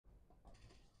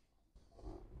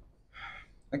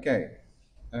Okay,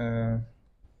 uh,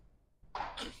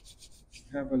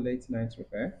 have a late night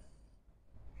repair.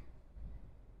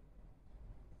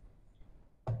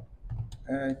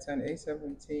 It's an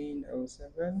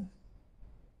A1707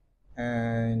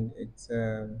 and it's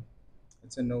a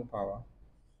no power.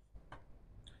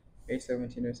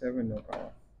 A1707 no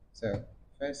power. So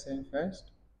first thing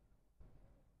first,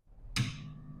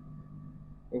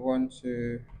 we want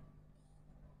to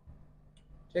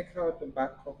take out the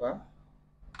back cover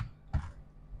to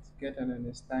get an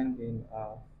understanding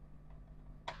of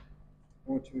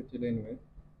what you're dealing with.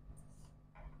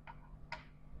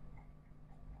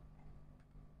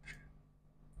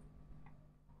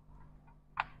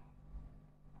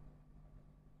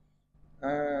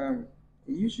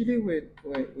 Usually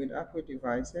with Apple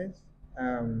devices,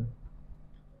 um,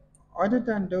 other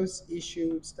than those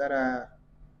issues that are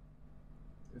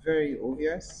very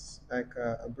obvious, like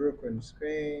a broken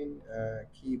screen,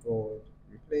 keyboard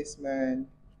replacement,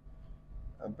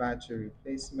 a battery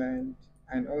replacement,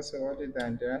 and also other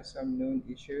than there are some known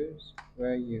issues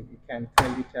where you can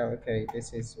clearly tell, okay,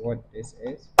 this is what this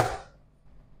is.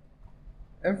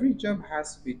 Every job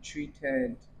has to be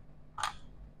treated,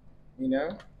 you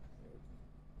know,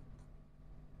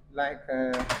 like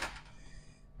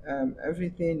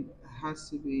everything has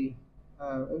to be,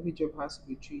 every job has to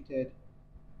be treated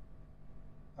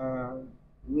uh,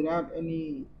 without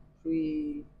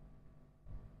pre,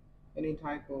 any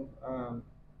type of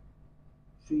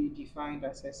predefined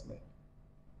assessment.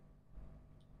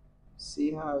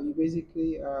 See how you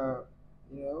basically, you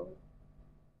know,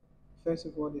 first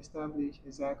of all, establish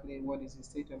exactly what is the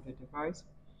state of the device,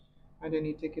 and then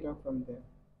you take it up from there.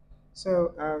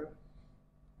 So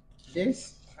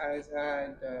this has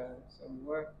had some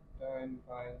work done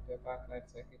by the backlight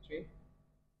secretary.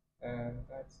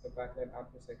 That's the backlight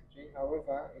output secretary.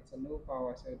 However, it's a no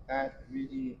power, so that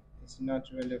really is not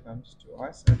relevant to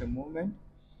us at the moment.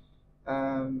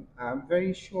 I'm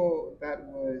very sure that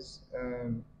was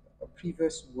a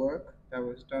previous work that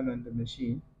was done on the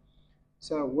machine.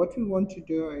 So what we want to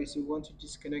do is we want to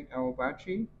disconnect our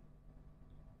battery,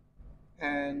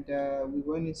 and we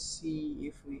want to see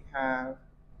if we have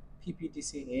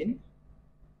PPDC in.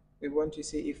 We want to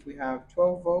see if we have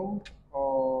 12 volt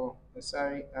or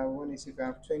sorry, I want to see if we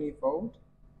have 20 volt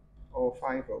or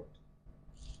 5 volt.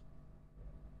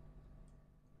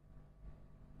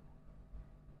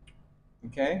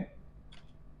 Okay,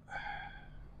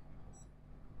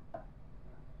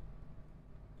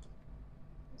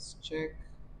 let's check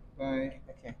by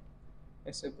okay.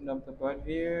 Let's open up the board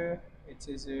view. It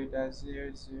is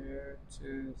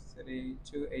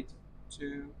 0.002328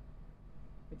 2.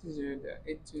 It is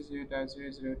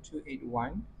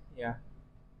 0.820.00281. Yeah.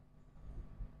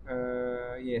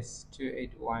 Yes,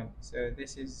 281. So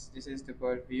this is the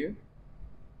board view.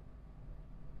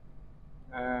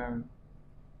 Um,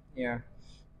 yeah.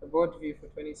 The board view for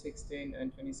 2016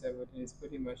 and 2017 is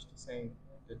pretty much the same.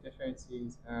 The difference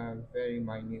is very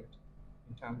minute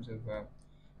in terms of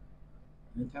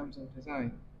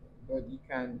design, but you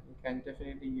can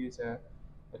definitely use a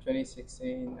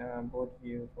 2016 board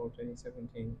view for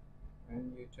 2017,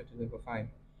 and you totally go fine.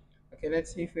 Okay,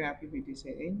 let's see if we have PPTC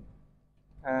in.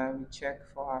 We check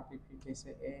for our PPTC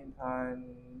in on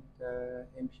the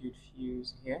input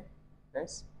fuse here.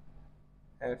 Yes,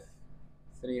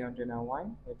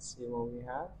 F301. Let's see what we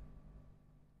have.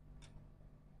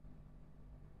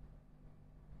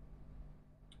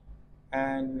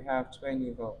 And we have 20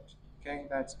 volts. Okay,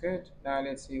 that's good. Now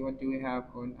let's see what do we have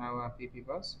on our PP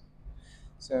bus.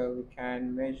 So we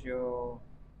can measure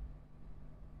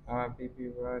our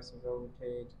PP bus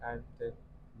voltage at the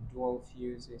dual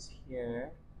fuses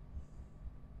here.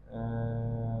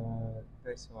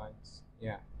 This one's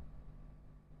yeah,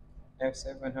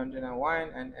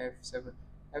 F701 and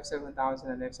F7000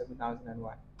 and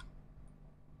F7001.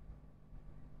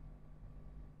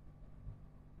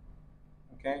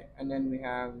 Okay, and then we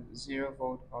have 0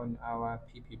 volt on our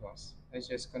PP bus. Let's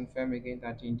just confirm again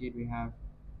that indeed we have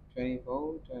 20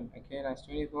 volt, and okay, that's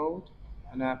 20 volt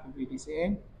on our PPDC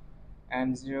in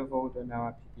and 0 volt on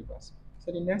our PP bus.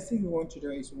 So the next thing we want to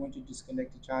do is we want to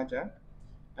disconnect the charger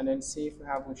and then see if we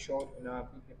have a short on our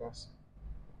PP bus.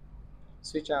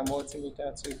 Switch our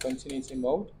multimeter to continuity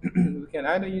mode. We can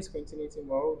either use continuity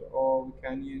mode or we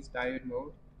can use diode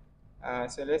mode.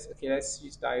 So let's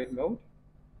use diode mode.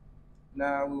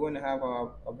 Now we want to have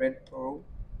a red probe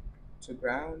to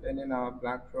ground and then our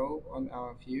black probe on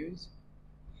our fuse,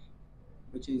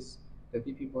 which is the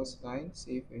PP bus line.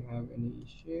 See if we have any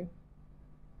issue.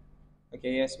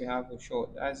 Okay, yes, we have a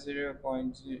short. That's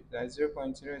 0.0, that's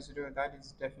 0.00. That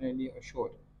is definitely a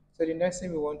short. So the next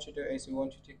thing we want to do is we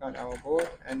want to take out our board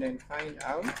and then find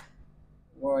out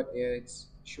what is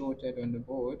shorted on the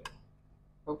board.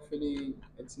 Hopefully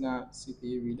it's not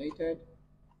CPU related.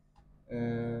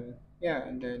 Yeah,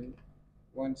 and then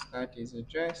once that is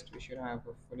addressed, we should have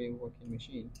a fully working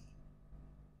machine.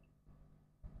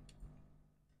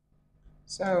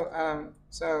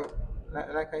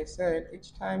 Like I said,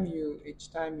 each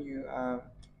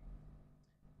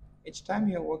time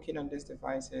you're working on these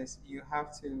devices, you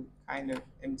have to kind of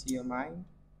empty your mind,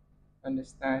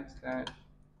 understand that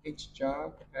each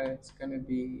job it's going to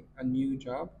be a new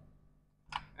job,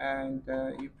 and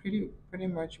you pretty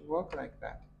much work like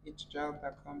that. Each job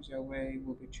that comes your way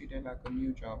will be treated like a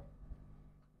new job,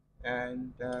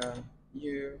 and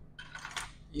you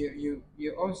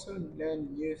you also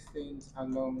learn new things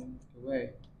along the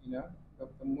way. You know,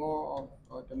 the more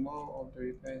of the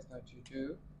repairs that you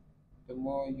do, the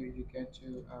more you get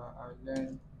to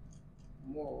learn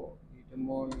more, the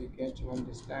more you get to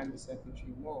understand the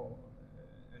circuitry more,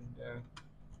 and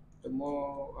the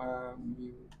more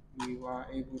you are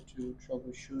able to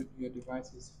troubleshoot your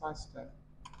devices faster.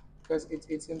 Because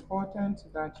it's important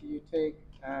that you take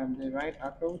the right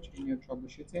approach in your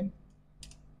troubleshooting.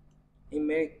 It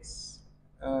makes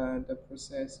the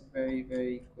process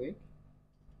very quick,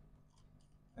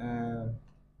 uh,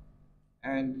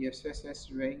 and your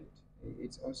success rate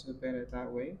it's also better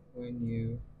that way when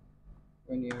you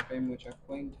are very much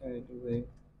acquainted with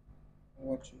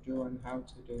what to do and how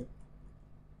to do.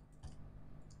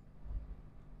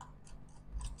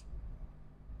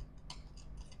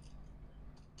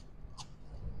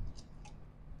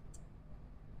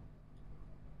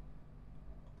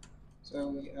 So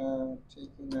we are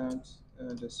taking out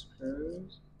the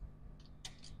screws.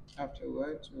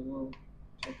 Afterwards, we will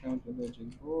take out the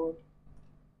logic board.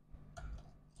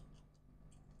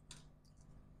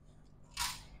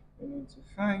 We need to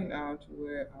find out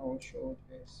where our short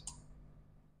is.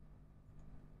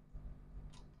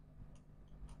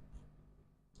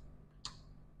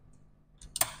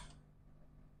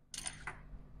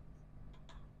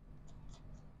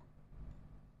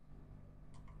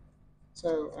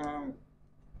 So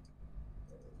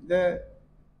the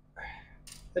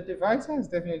the device has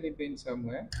definitely been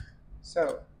somewhere.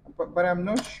 So, but I'm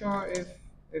not sure if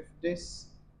this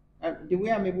the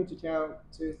way I'm able to tell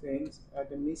two things: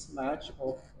 the mismatch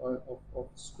of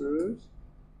screws,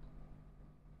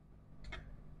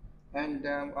 and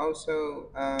also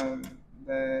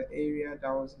the area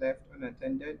that was left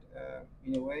unattended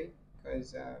in a way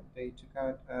because they took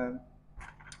out a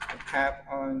cap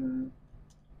on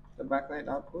the backlight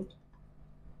output,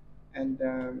 and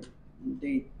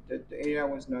the area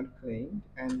was not cleaned,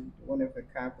 and one of the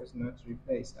cap was not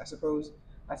replaced. I suppose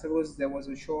there was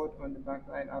a short on the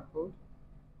backlight output,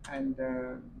 and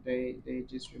they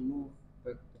just removed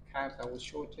the cap that was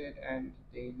shorted and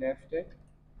they left it,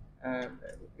 um,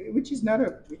 which is not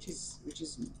a which is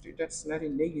that's not a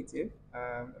negative.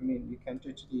 I mean, you can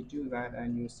totally do that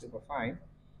and you're still fine.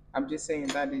 I'm just saying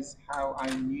that is how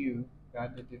I knew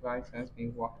that the device has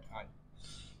been worked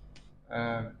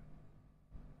on.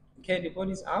 Okay, the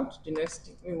body's out. The next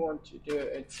thing we want to do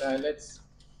is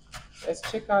let's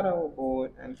check out our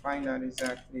board and find out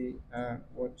exactly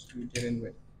what we're dealing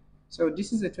with. So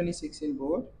this is a 2016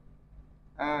 board.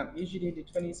 Usually the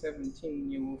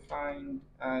 2017 you will find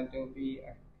there'll be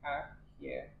a cap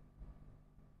here.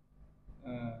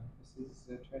 This is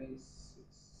the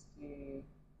 2016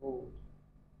 board.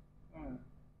 Hmm.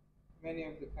 Many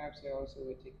of the caps here also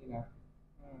were taken out.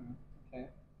 Okay.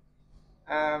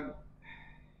 Um,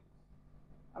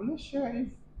 I'm not sure if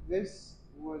this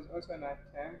was also an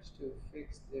attempt to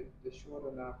fix the short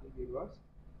on our PV bus,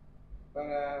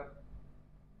 but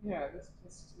yeah,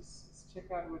 let's check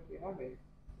out what we have here.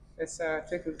 Let's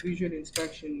take a visual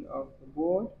inspection of the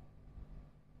board.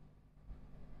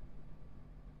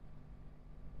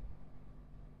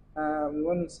 We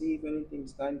want to see if anything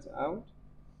stands out.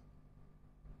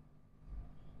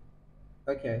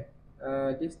 Okay,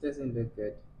 this doesn't look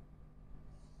good.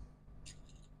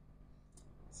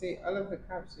 See, all of the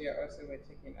caps here also were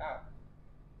taken out.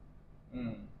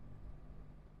 Mm.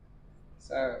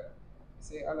 So,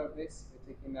 see, all of this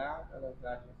were taken out, all of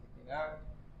that were taken out.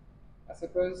 I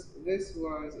suppose this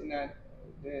was in a,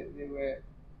 they were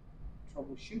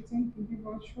troubleshooting to give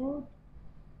us short,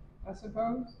 I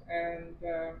suppose, and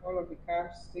all of the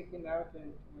caps taken out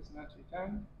and was not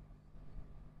returned.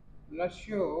 I'm not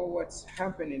sure what's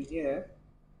happening here.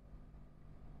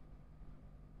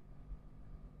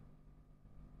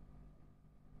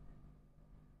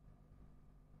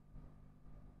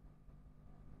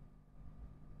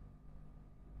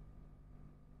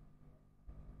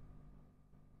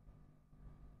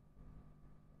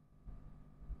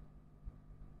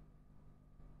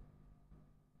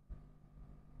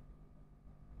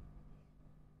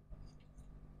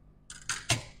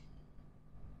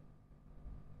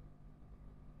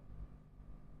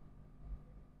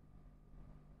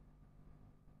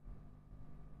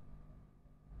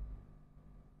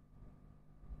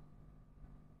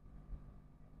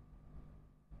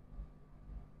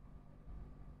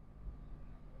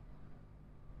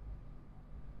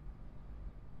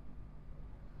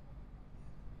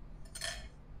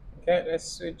 Okay,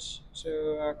 let's switch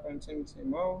to continuity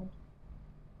mode.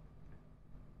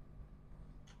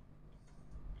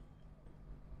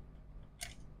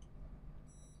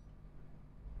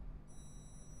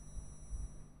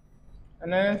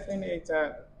 Another thing is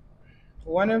that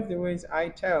one of the ways I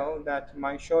tell that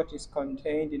my shot is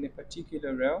contained in a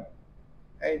particular rail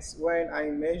is when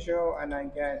I measure and I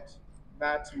get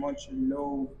that much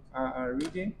low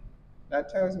reading. That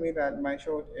tells me that my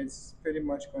short is pretty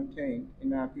much contained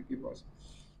in our PP bus.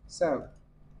 So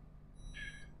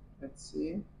let's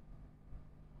see.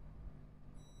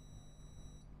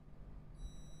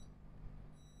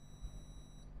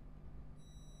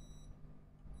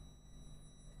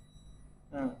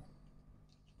 Hmm.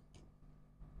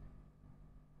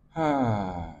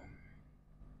 Ah.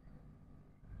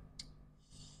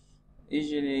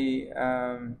 Usually,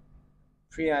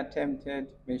 pre-attempted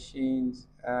machines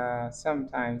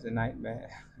sometimes a nightmare.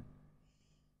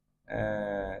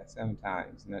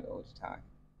 Sometimes, not all the time.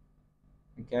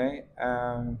 Okay.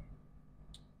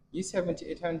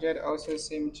 U7800 also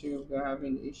seem to be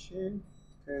having issue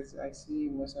because I see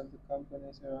most of the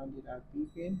components around it are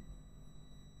beeping.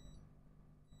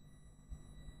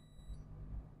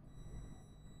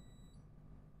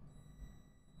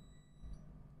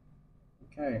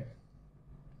 Okay.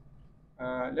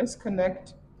 Let's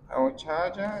connect our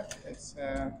charger.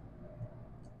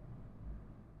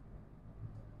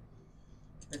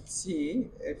 Let's see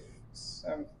if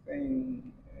something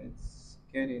is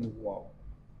getting warm.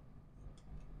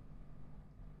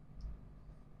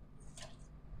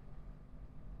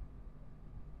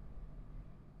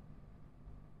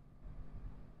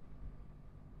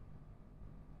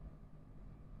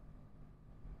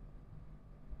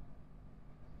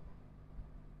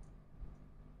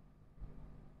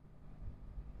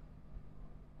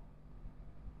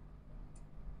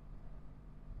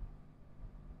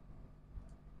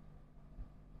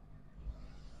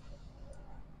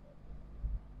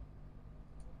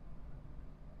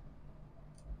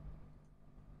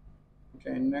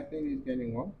 Okay, nothing is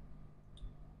getting warm.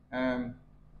 Um,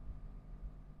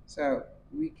 so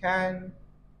we can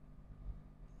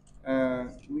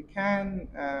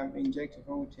inject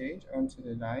voltage onto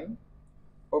the line,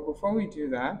 but before we do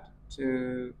that,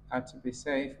 to be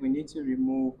safe, we need to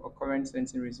remove a current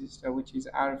sensing resistor, which is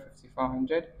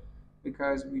R5400,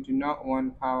 because we do not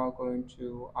want power going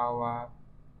to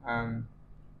um,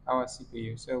 our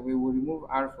CPU. So we will remove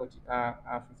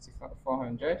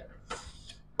R5400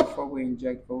 before we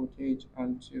inject voltage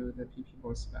onto the PP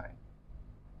bus line.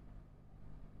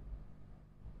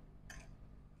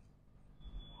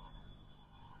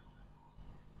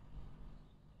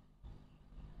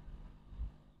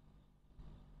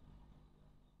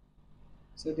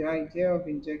 So the idea of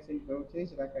injecting voltage,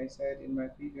 like I said in my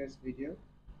previous video,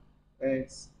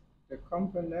 it's the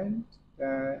component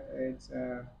that it's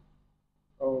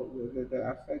or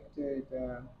the affected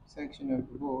section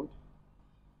of the board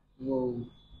will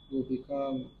will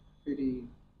become pretty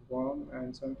warm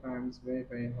and sometimes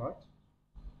very hot.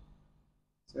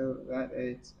 So that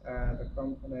is the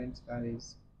component that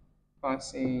is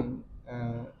passing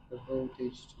the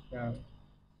voltage to ground.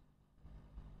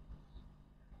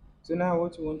 So now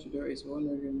what we want to do is we want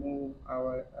to remove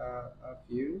our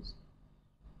fuse,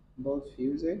 both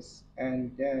fuses,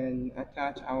 and then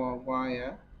attach our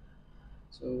wire.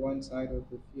 So one side of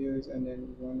the fuse and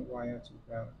then one wire to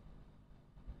ground.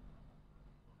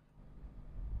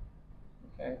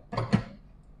 Okay.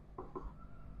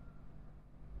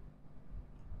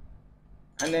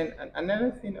 And then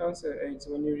another thing also is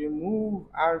when you remove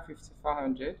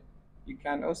R5400, you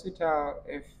can also tell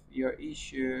if your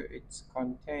issue is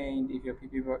contained, if your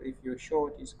if your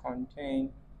short is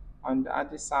contained on the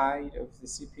other side of the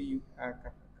CPU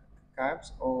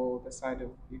caps or the side of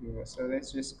the PPU. So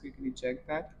let's just quickly check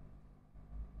that.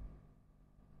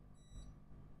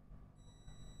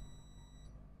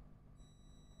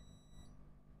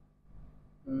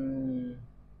 Mm,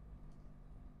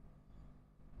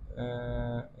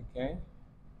 okay.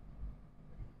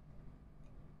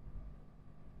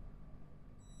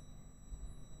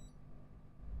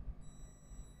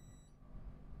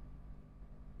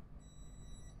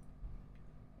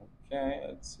 Okay,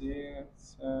 let's see.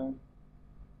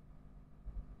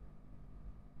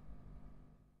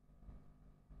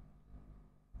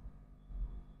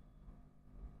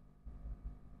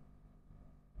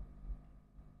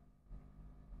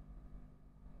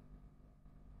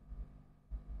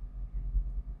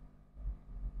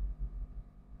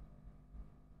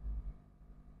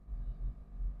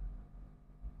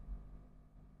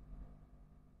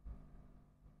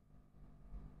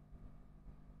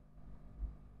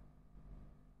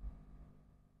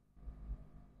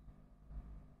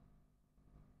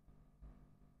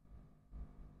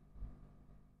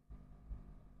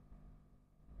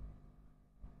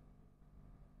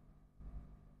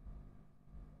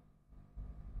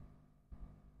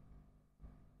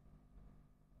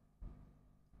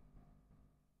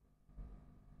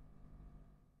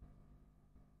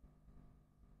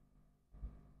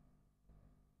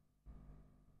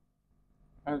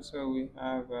 Also, we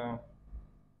have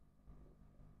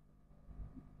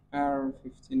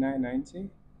R5990,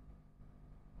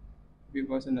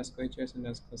 bus underscore HS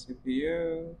underscore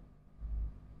CPU,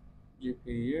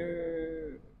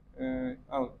 GPU,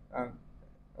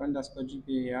 underscore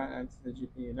GPU, yeah, that's the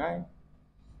GPU line.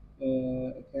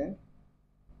 Okay.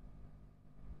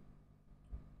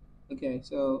 Okay,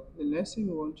 so the next thing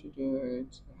we want to do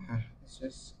is let's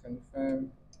just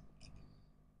confirm.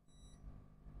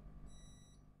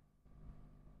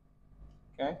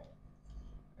 Okay,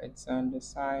 it's on the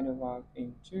side of our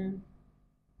pin 2.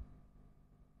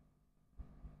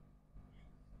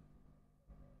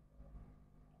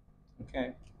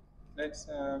 Okay, let's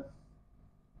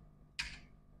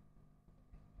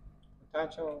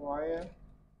attach our wire.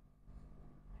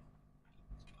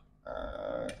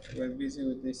 We're busy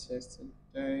with this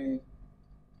yesterday.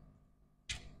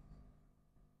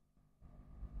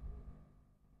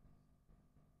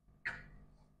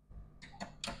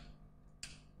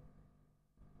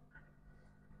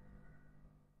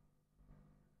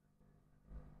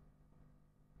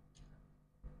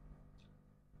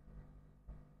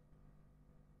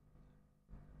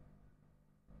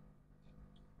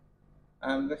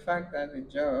 The fact that the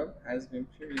job has been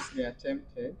previously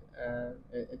attempted,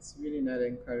 it's really not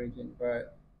encouraging,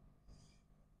 but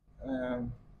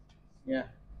um, yeah,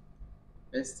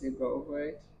 let's still go over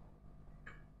it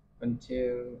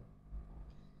until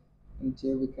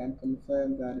we can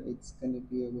confirm that it's going to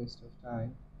be a waste of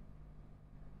time.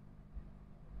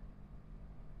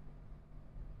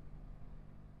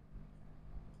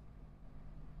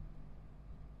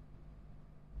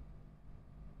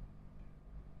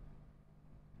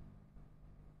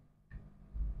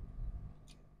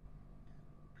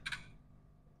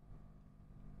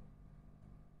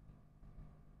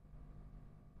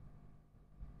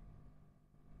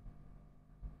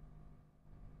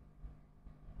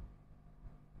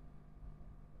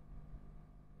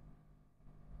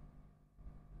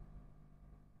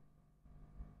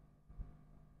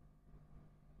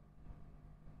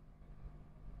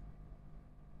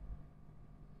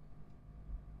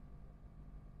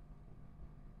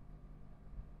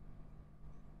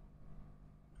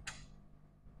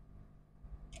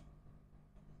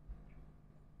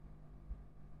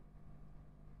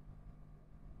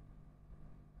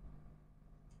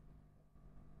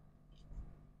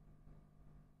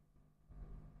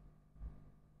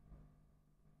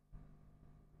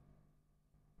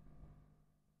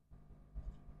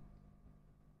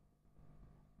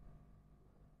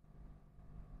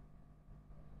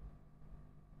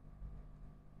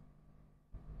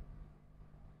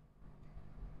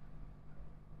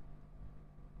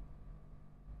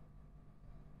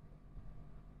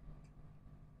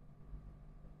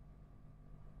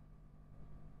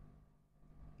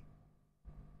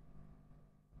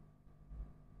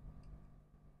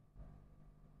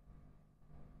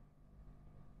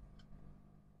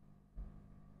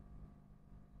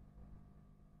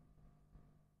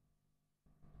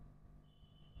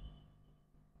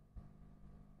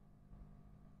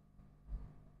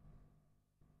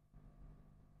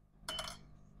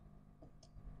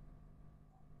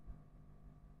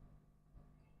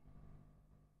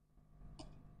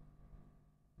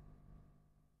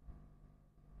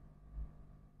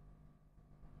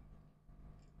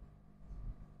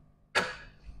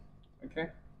 Okay.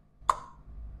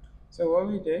 So what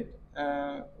we did,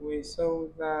 we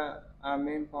soldered our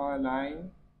main power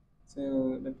line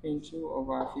to the pin 2 of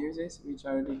our fuses, which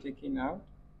are already taken out,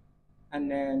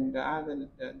 and then the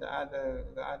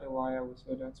other wire we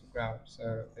soldered to ground.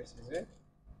 So this is it.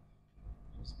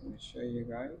 Just going to show you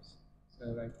guys. So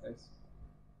like this,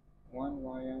 one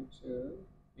wire to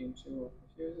pin 2 of the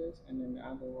fuses, and then the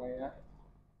other wire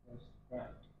was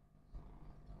ground.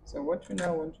 So what we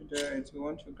now want to do is we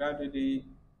want to gradually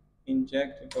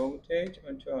inject voltage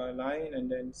onto our line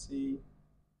and then see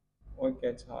what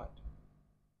gets hot.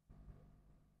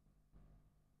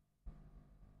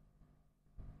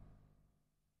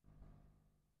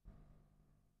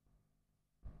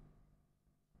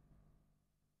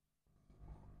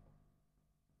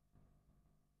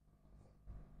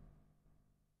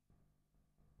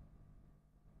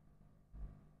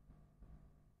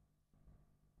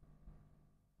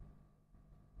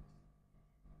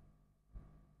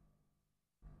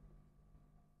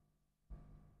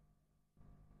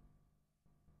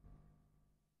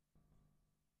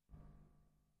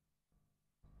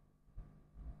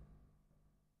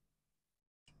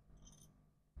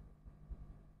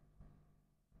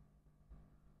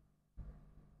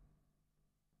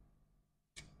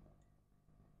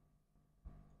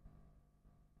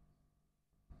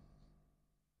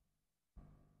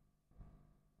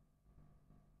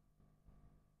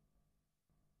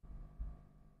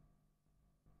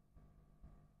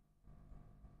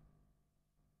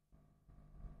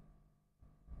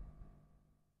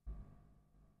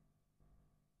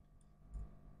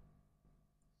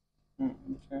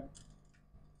 Okay.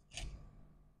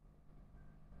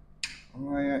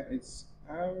 Oh yeah, it's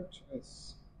out.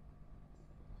 Let's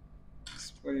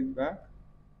put it back.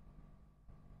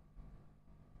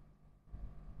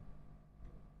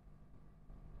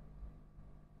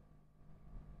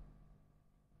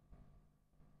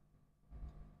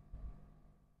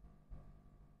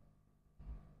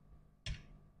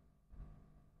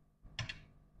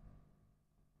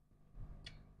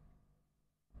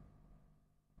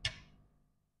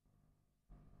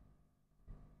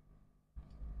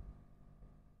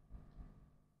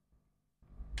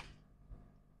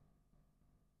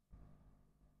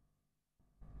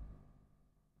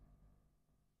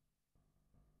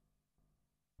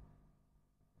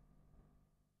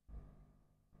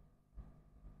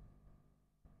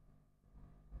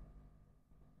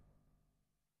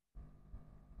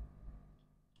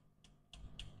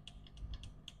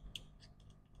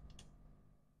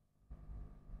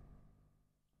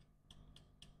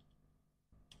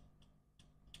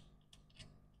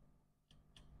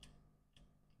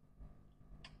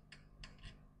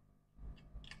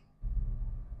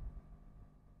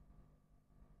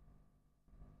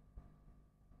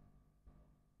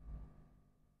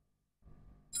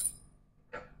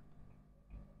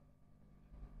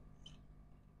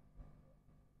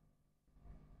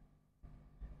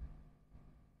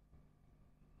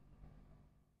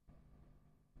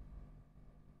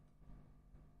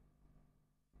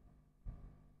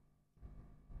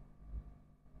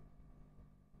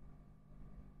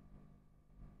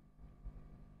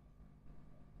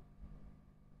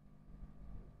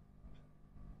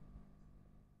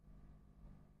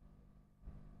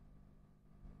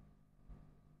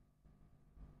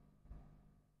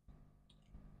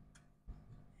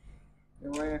 The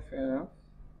wire fell off.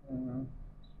 Uh,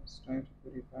 just trying to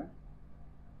put it back.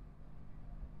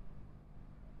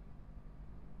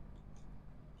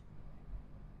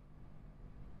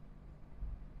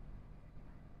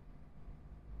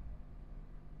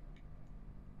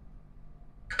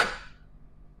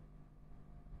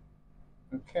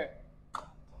 Okay.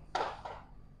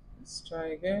 Let's try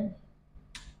again.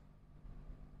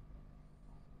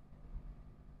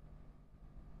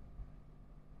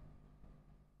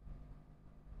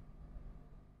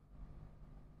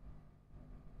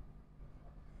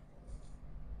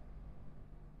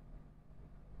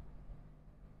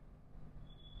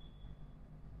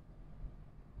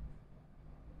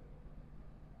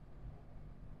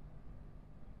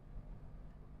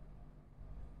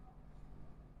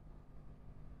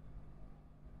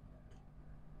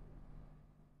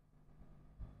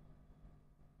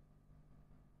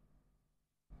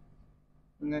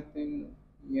 Nothing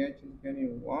yet is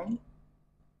getting warm.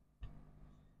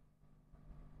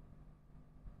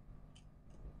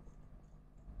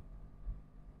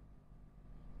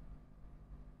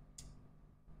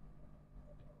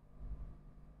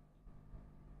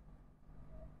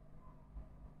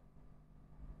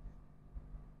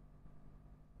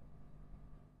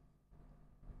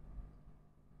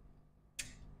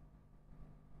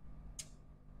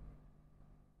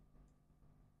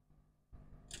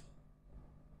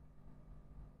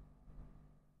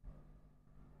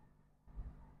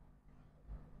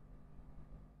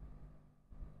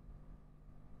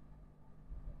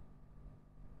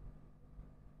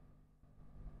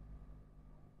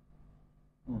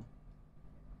 Hmm.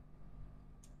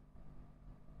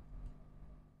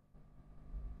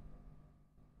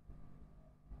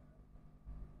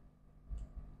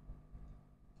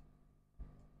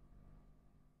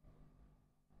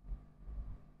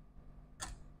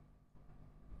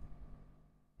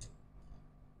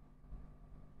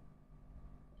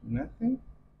 Nothing.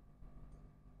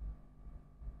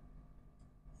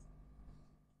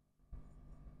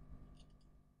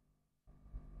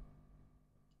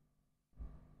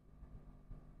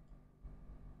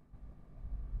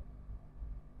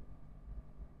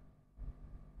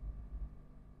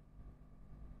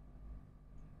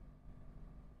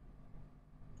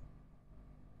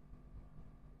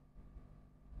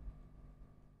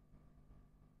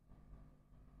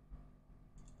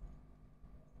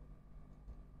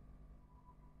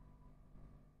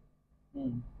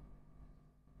 Hmm.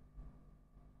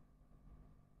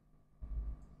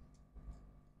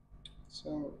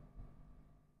 So,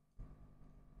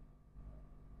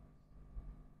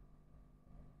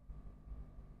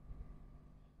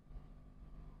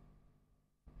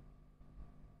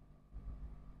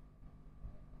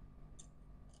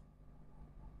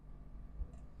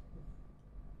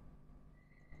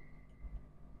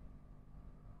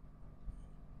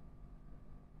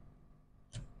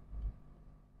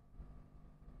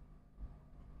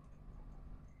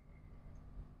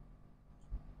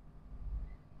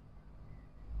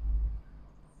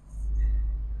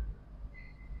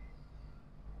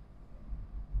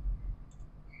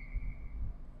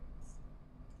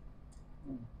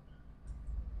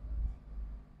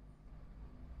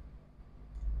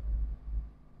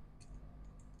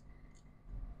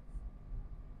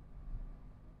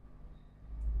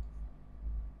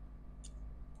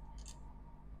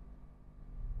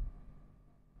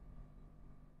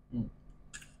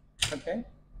 Okay,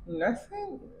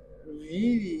 nothing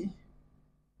really.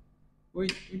 We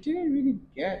didn't really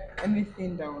get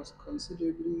anything that was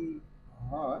considerably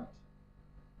hard.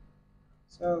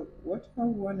 So what I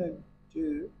want to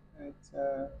do at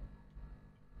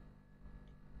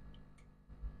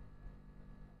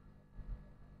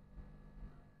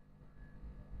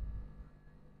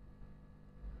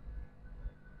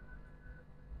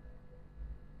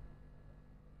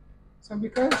so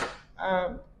because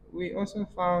um, we also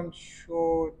found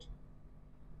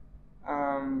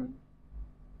um,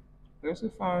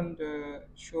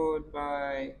 short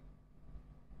by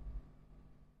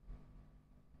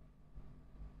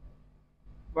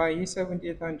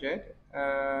E7800.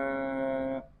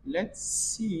 Let's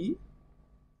see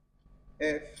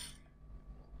if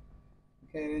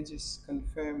okay. Let's just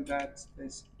confirm that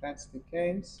that's the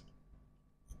case.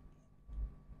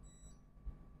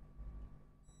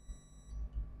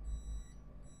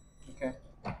 Okay,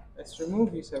 let's remove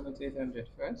E7800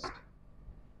 first.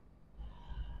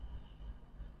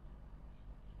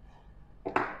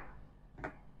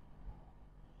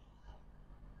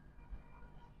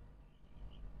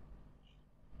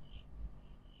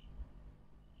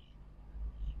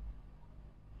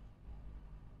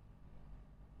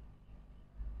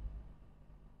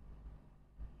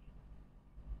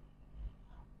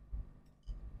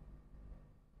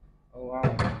 Oh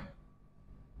wow!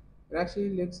 It actually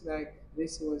looks like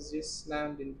this was just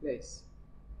slammed in place.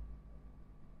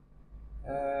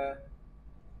 Uh,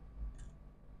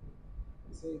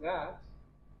 see that?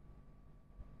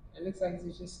 It looks like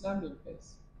it's just slammed in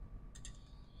place.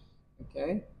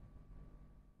 Okay.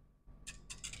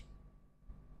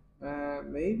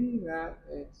 Maybe that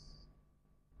it's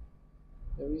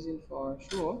the reason for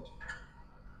short.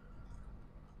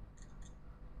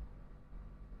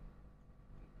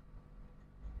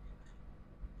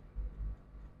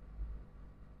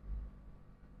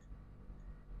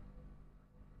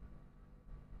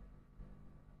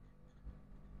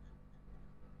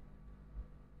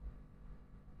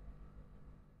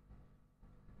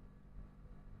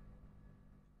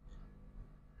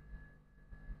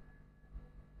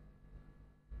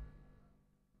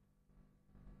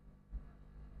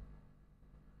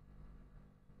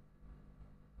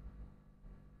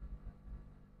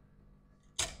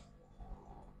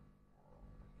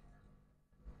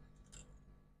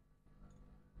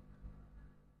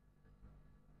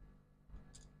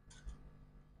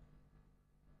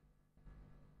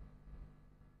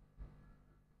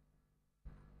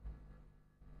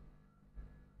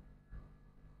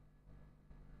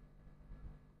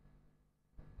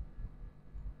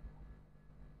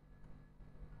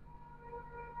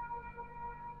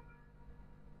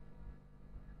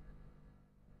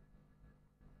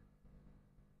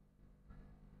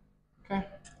 Okay,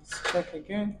 let's check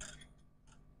again.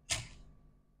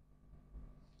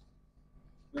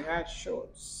 We had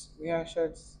shorts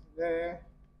there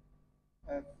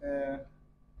at the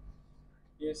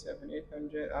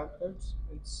E7800 outputs.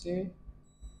 Let's see.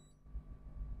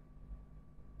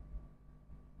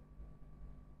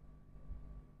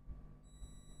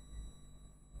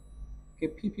 Okay,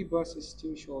 PP bus is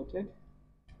still shorted.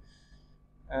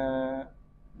 Uh,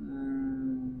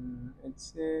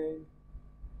 let's say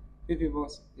PP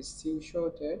bus is still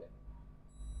shorted.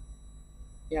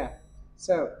 Yeah.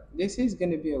 So this is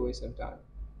gonna be a waste of time.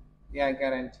 Yeah, I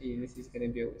guarantee this is gonna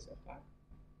be a waste of time.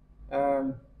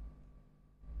 Um,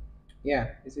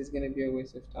 yeah, this is gonna be a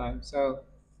waste of time. So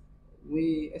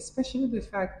especially the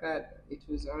fact that it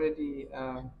was already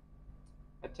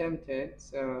attempted,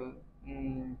 so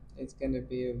it's gonna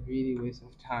be a really waste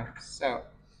of time. So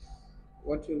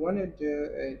what we want to do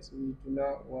is we do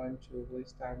not want to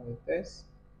waste time with this.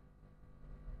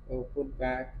 We'll put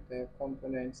back the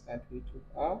components that we took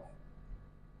off,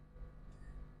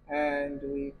 and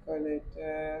we call it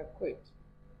quit.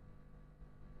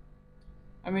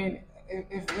 I mean,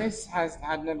 if this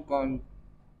had not gone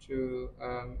to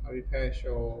a repair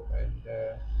shop and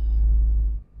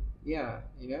yeah,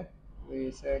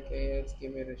 we say okay, let's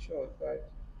give it a shot, but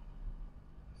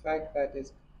the fact that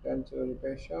it's gone to a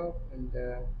repair shop and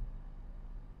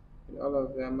all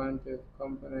of the amount of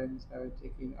components that were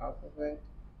taken off of it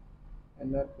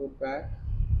and not put back,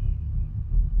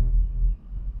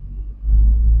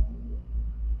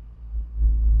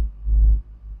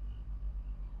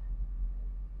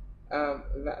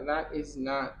 that is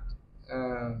not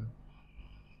um,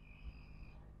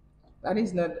 that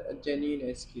is not a genuine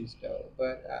excuse though.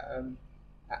 But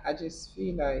I just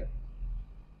feel like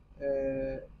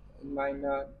it might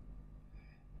not.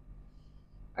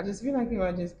 I just feel like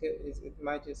it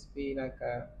might just be like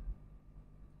a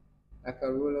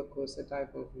roller coaster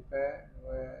type of repair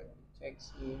where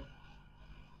takes you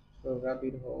to a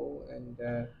rabbit hole, and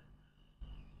you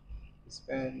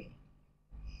spend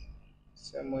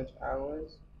so much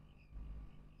hours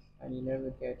and you never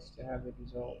get to have it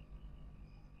resolved.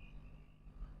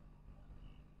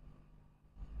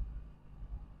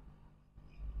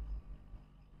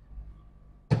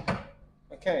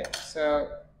 Okay, so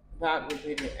that would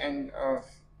be the end of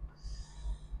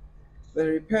the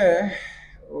repair.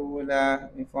 We will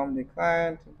inform the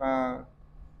client about.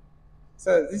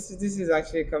 So this is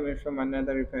actually coming from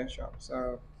another repair shop.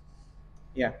 So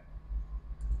yeah,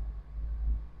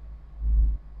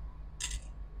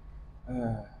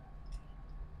 uh,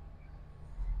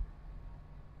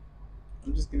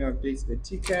 I'm just gonna update the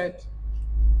ticket,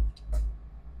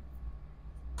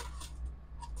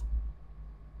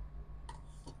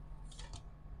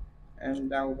 and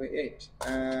that will be it.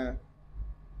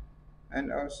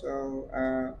 And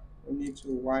also, we need to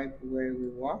wipe where we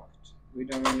walked. We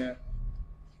don't wanna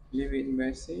leave it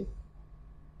messy.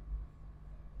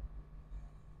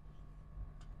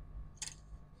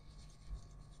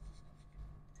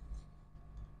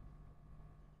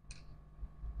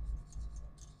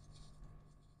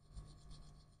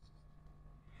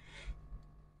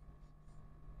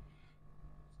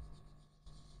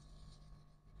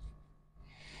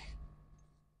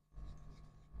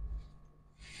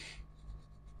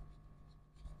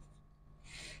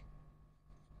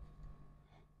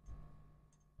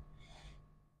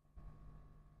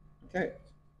 Okay,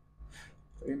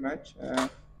 pretty much. There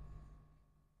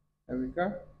we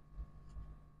go.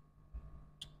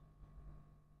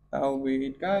 That'll be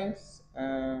it, guys.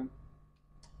 I'll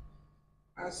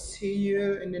see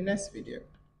you in the next video.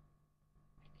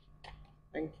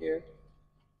 Thank you.